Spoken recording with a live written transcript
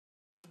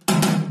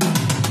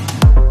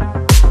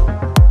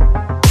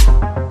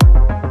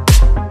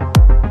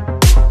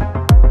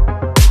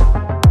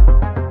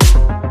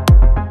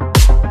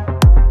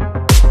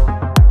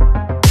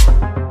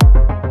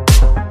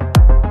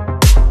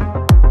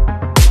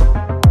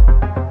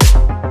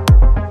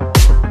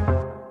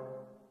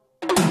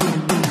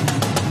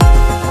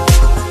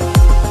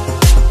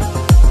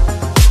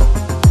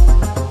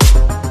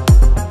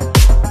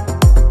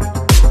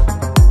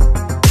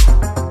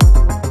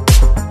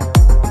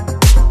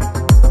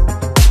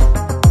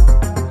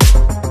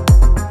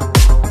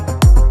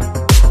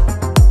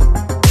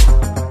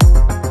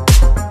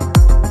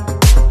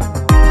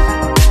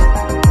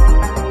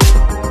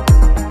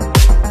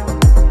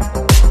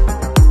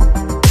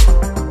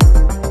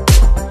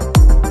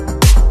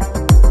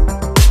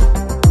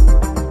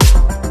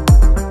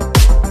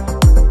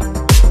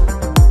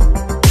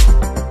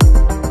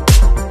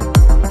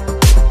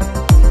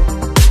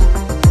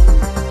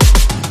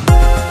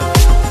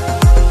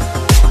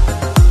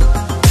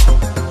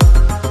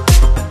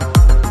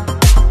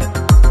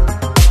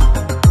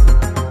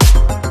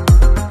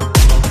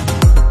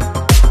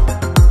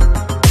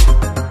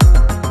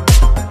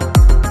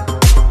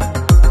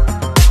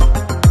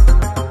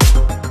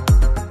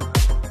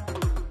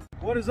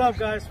What is up,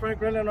 guys? Frank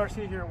Redland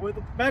RC here,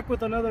 back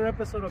with another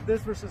episode of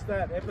This Versus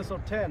That,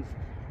 episode 10.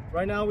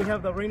 Right now we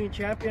have the reigning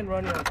champion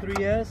running a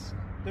 3S,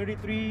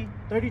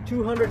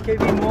 3200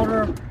 kV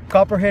motor,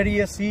 Copperhead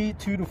ESC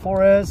 2 to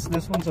 4S.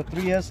 This one's a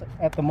 3S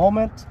at the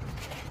moment.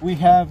 We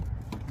have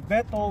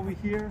Beto over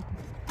here.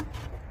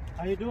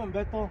 How you doing,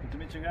 Beto? Good to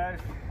meet you guys.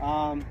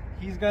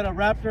 He's got a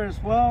Raptor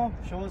as well.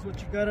 Show us what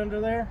you got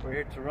under there. We're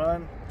here to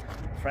run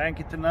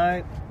Frankie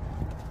tonight.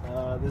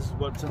 This is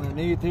what's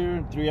underneath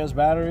here, 3S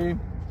battery.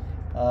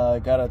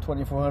 Got a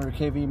 2400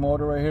 kV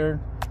motor right here,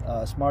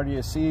 Smart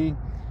ESC.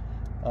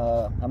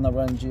 I'm not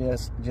running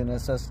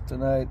GNSS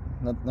tonight,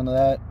 none of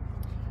that.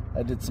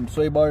 I did some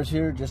sway bars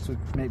here just to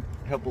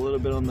help a little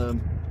bit on the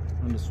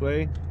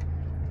sway.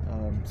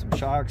 Some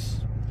shocks,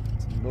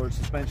 some lowered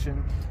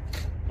suspension.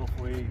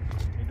 Hopefully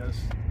it does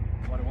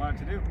what I want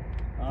it to do.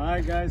 All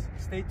right, guys,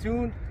 stay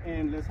tuned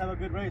and let's have a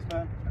good race,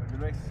 man. Have a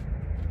good race.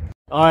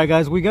 All right,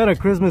 guys, we got a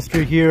Christmas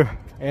tree here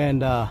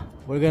and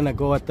we're gonna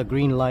go at the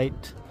green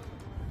light.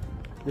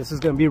 This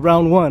is gonna be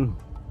round one.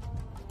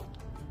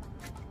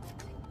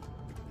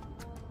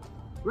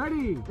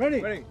 Ready?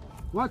 Ready.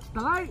 Watch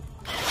the light.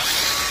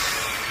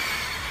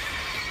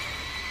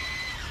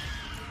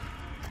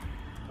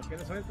 Okay,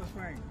 let's wait for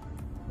Frank.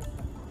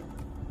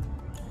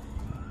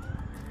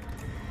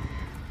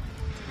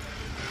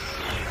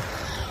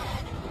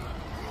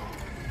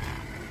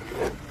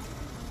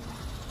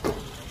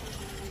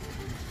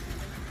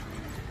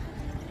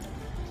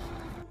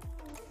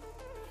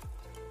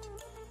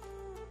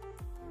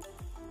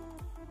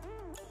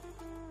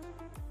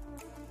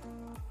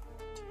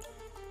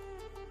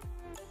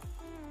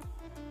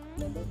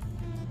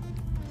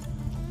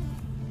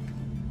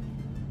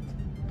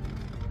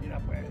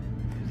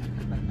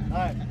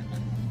 Alright.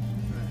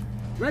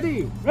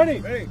 Ready?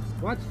 Ready.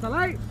 Watch the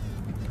light.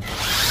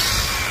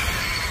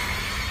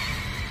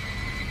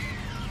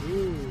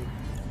 Ooh.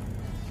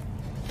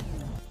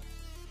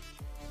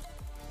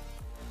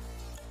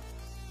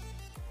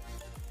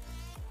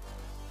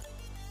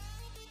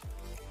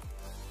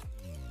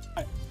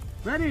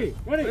 Ready?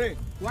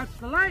 Watch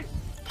the light.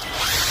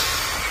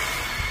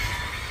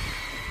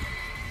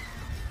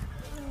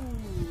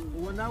 Who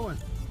won that one?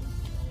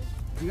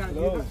 You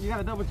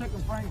gotta double check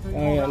them, Frank. So you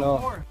Oh, yeah, no.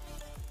 four.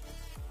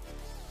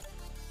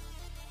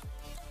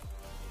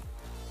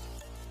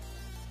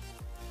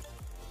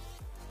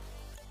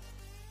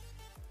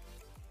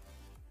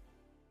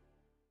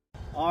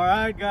 All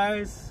right,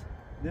 guys,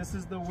 this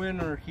is the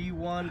winner. He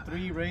won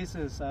 3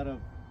 races out of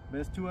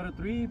best 2 out of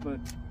 3, but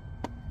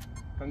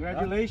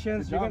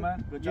congratulations. Good job,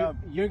 man. Good job.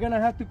 You're gonna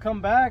have to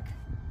come back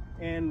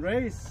and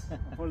race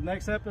for the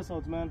next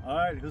episodes, man. All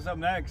right, who's up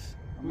next?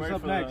 Who's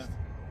up next?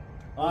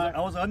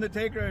 I was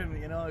Undertaker,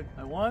 and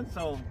I won.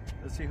 So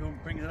let's see who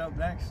brings it up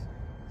next.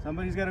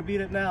 Somebody's got to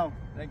beat it now.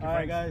 Thank you, All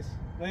right, Frank. guys.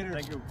 Later.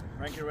 Thank you,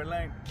 Frankie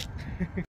Redland.